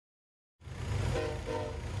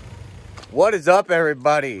What is up,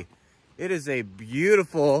 everybody? It is a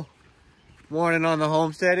beautiful morning on the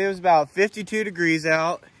homestead. It was about 52 degrees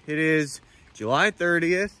out. It is June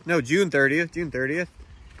 30th.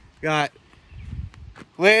 Got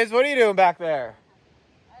Liz, what are you doing back there?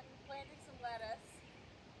 I'm planting some lettuce.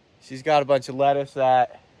 She's got a bunch of lettuce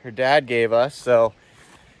that her dad gave us, so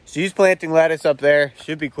she's planting lettuce up there.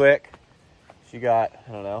 Should be quick. She got,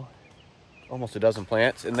 I don't know, almost a dozen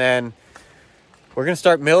plants. And then we're gonna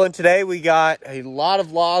start milling today. We got a lot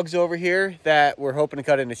of logs over here that we're hoping to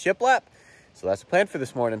cut into shiplap. So that's the plan for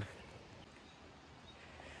this morning.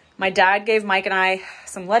 My dad gave Mike and I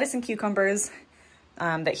some lettuce and cucumbers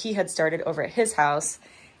that he had started over at his house,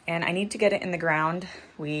 and I need to get it in the ground.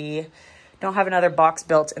 We don't have another box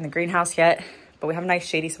built in the greenhouse yet, but we have a nice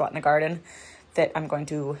shady spot in the garden that I'm going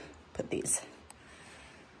to put these.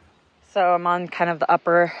 So I'm on kind of the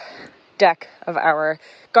upper deck of our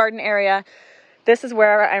garden area. This is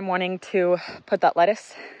where I'm wanting to put that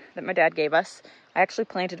lettuce that my dad gave us. I actually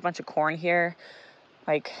planted a bunch of corn here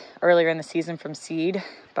like earlier in the season from seed,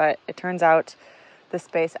 but it turns out this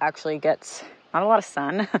space actually gets not a lot of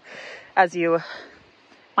sun, as you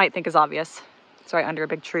might think is obvious. It's right under a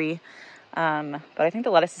big tree. But I think the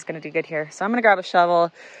lettuce is going to do good here. So I'm going to grab a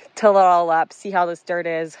shovel, till it all up, see how this dirt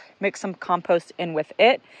is, mix some compost in with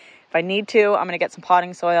it. If I need to, I'm going to get some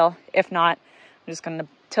potting soil. If not, I'm just going to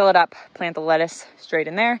till it up, plant the lettuce straight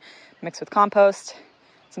in there, mix with compost,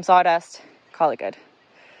 some sawdust, call it good.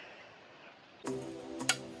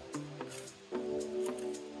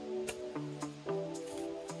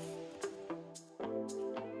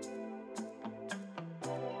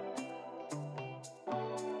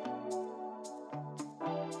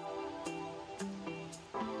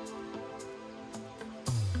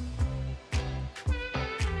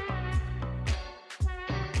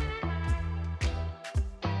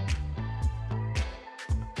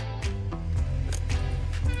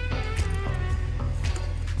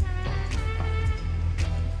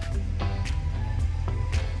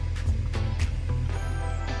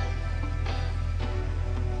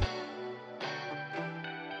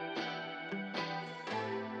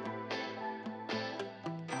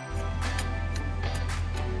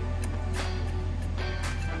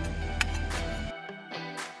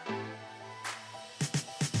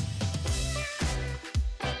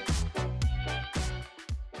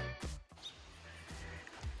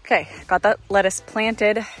 Okay, got that lettuce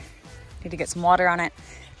planted. Need to get some water on it.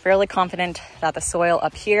 Fairly confident that the soil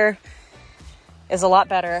up here is a lot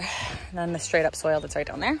better than the straight up soil that's right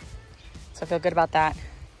down there. So I feel good about that.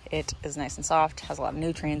 It is nice and soft, has a lot of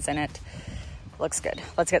nutrients in it. Looks good.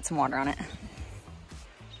 Let's get some water on it.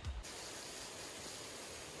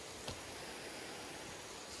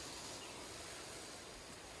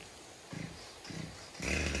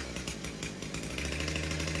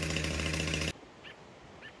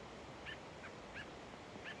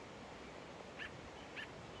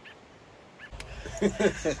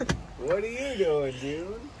 What are you doing,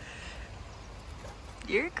 dude?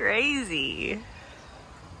 You're crazy.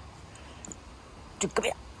 Dude, come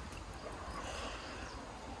here.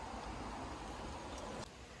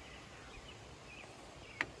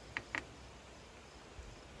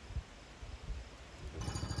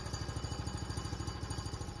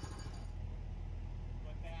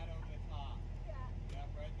 Put that over the top. Yeah. Yep,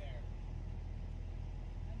 right there.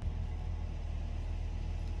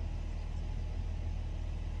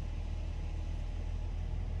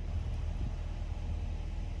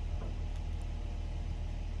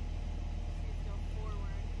 Go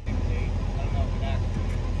forward.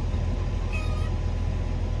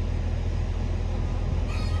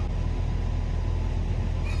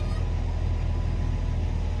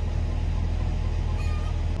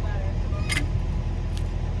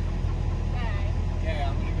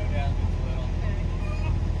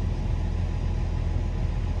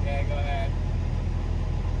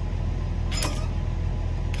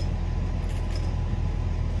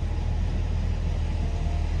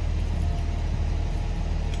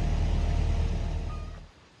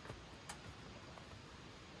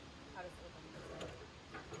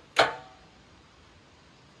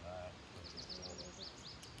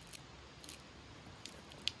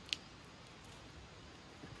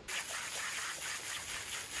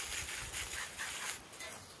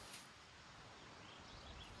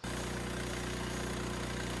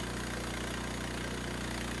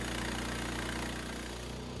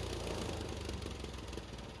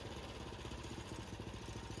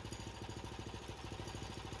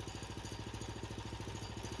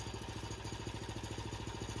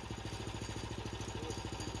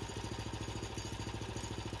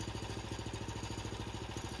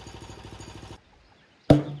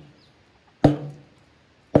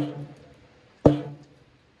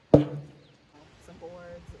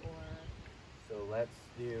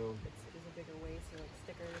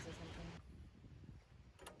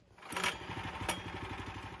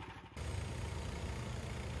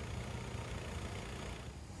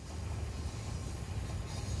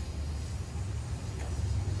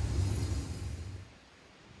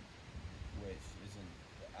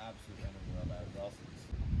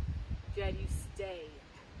 Instead, you stay.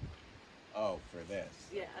 Oh, for this.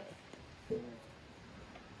 Yeah.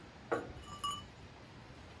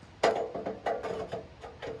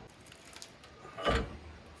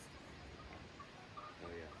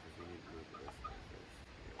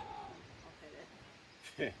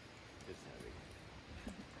 It's heavy.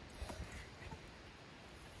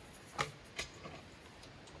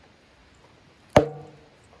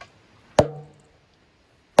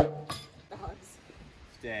 Dogs.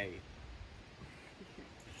 Stay.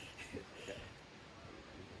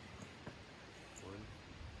 One,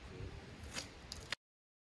 two.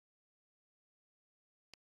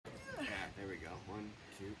 Yeah, there we go. 1,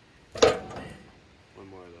 2. One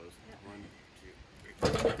more of those. 1, 2,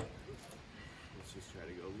 3. Let's just try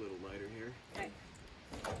to go a little lighter here. Okay.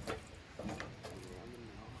 Around the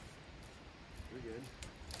middle. We're good.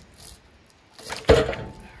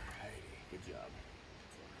 Alrighty, good job.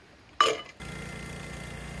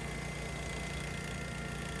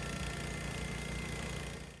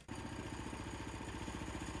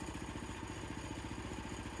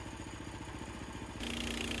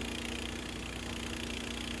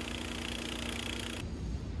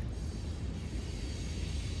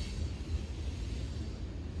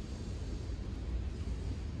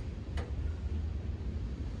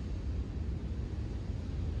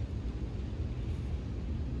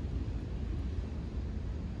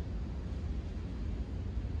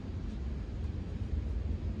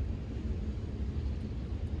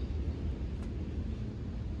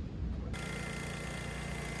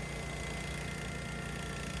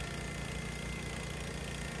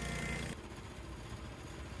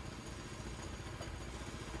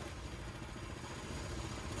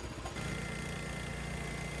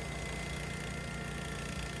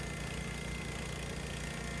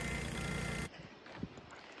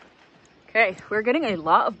 Okay, we're getting a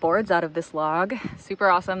lot of boards out of this log. Super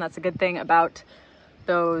awesome. That's a good thing about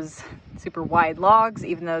those super wide logs,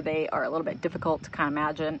 even though they are a little bit difficult to kind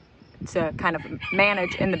of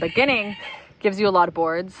manage in the beginning. Gives you a lot of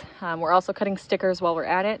boards. We're also cutting stickers while we're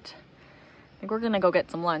at it. I think we're gonna go get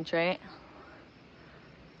some lunch, right?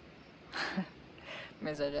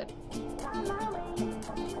 Miserable.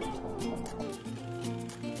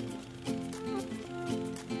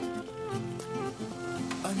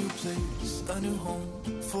 A new place, a new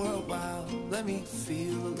home, for a while, let me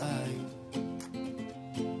feel alive.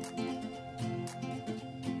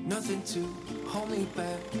 Nothing to hold me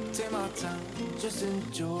back, take my time, just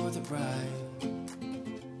enjoy the ride.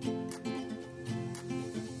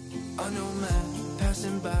 A new man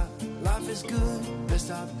passing by, life is good,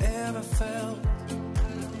 best I've ever felt.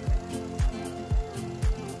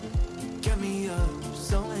 Get me up,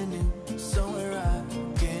 somewhere new, somewhere I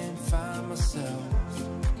can find myself.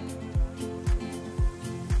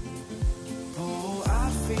 Oh,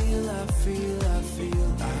 I feel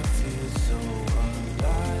so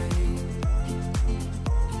alive.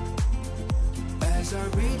 As I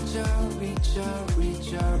reach out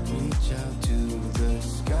to the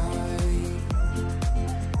sky.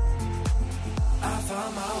 I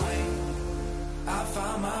found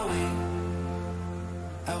my way.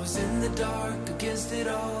 I was in the dark against it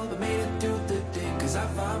all, but made it through the day. Cause I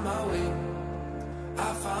found my way.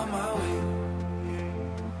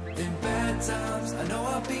 In bad times, I know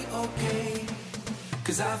I'll be okay.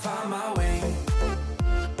 Cause I found my way.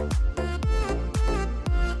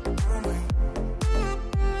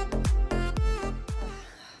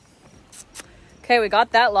 Okay, we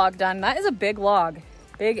got that log done. That is a big log.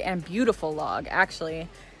 Big and beautiful log, actually.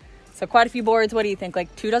 So quite a few boards. What do you think?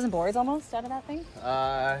 Like 24 boards almost out of that thing?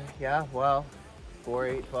 Yeah, well, 4,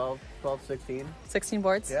 8, 12, 16. 16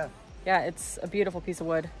 boards? Yeah. Yeah, it's a beautiful piece of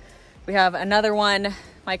wood. We have another one.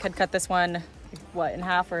 Mike had cut this one, what, in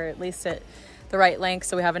half, or at least at the right length.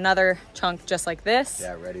 So we have another chunk just like this.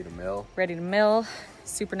 Yeah, ready to mill. Ready to mill.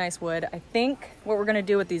 Super nice wood. I think what we're gonna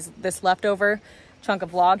do with this leftover chunk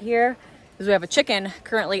of log here is we have a chicken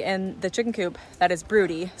currently in the chicken coop that is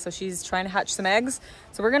broody. So she's trying to hatch some eggs.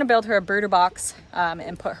 So we're gonna build her a brooder box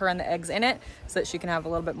and put her and the eggs in it so that she can have a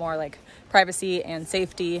little bit more like privacy and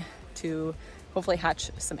safety to hopefully hatch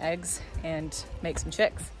some eggs and make some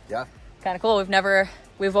chicks. Yeah. Kind of cool.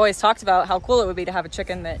 We've always talked about how cool it would be to have a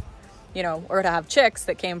chicken that, you know, or to have chicks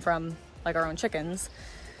that came from like our own chickens.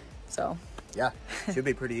 So yeah, should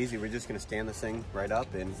be pretty easy. We're just gonna stand this thing right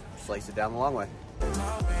up and slice it down the long way.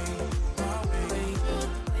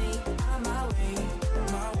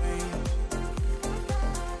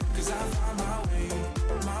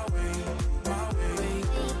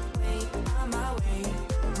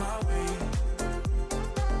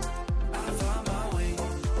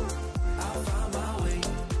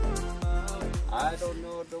 I don't don't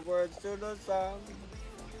know the words to the song.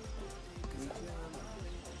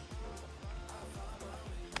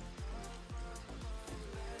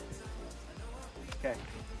 Okay.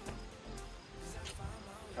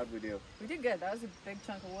 How'd we do? We did good. That was a big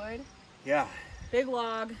chunk of wood. Yeah. Big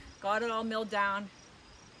log. Got it all milled down.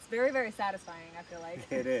 It's very, very satisfying, I feel like.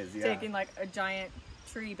 It is, yeah. Taking like a giant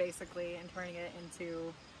tree basically and turning it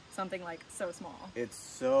into something like so small. It's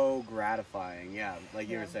so gratifying, yeah. Like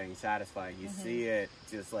you Yeah. were saying, satisfying. You see it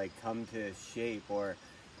just like come to shape, or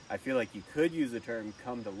I feel like you could use the term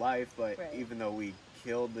come to life, but Right. even though we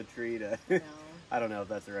killed the tree to, No. I don't know if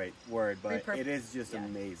that's the right word, but it is just yeah.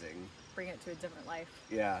 amazing. Bring it to a different life.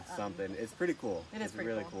 Yeah, something. It's pretty cool. It is It's pretty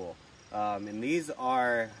really cool. cool. And these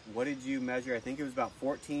are, what did you measure? I think it was about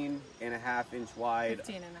 14.5-inch wide.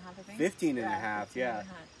 15 and a half, I think. 15 and a half, 15 yeah. and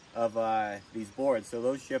a half. Of these boards. So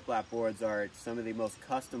those shiplap boards are some of the most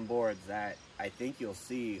custom boards that I think you'll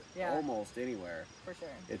see Yeah. almost anywhere. For sure.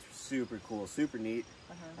 It's super cool, super neat,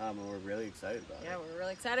 Uh-huh. and we're really excited about Yeah, it. we're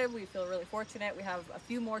really excited. We feel really fortunate. We have a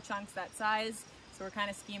few more chunks that size, so we're kind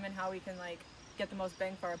of scheming how we can like get the most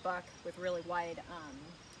bang for our buck with really wide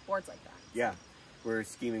boards like that. Yeah, we're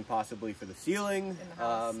scheming possibly for the ceiling, In the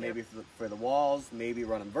house, maybe yep. for the walls, maybe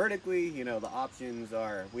run them vertically. You know, the options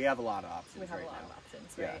are, we have a lot of options We have right a lot now. of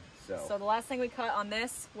options, Yeah, right? so- the last thing we cut on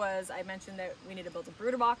this was I mentioned that we need to build a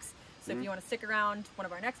brooder box. So Mm-hmm. if you want to stick around, one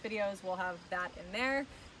of our next videos, we'll have that in there.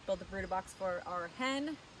 Build the brooder box for our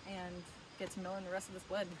hen and get to milling the rest of this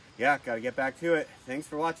wood. Yeah, gotta get back to it. Thanks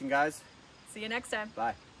for watching, guys. See you next time.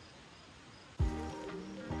 Bye.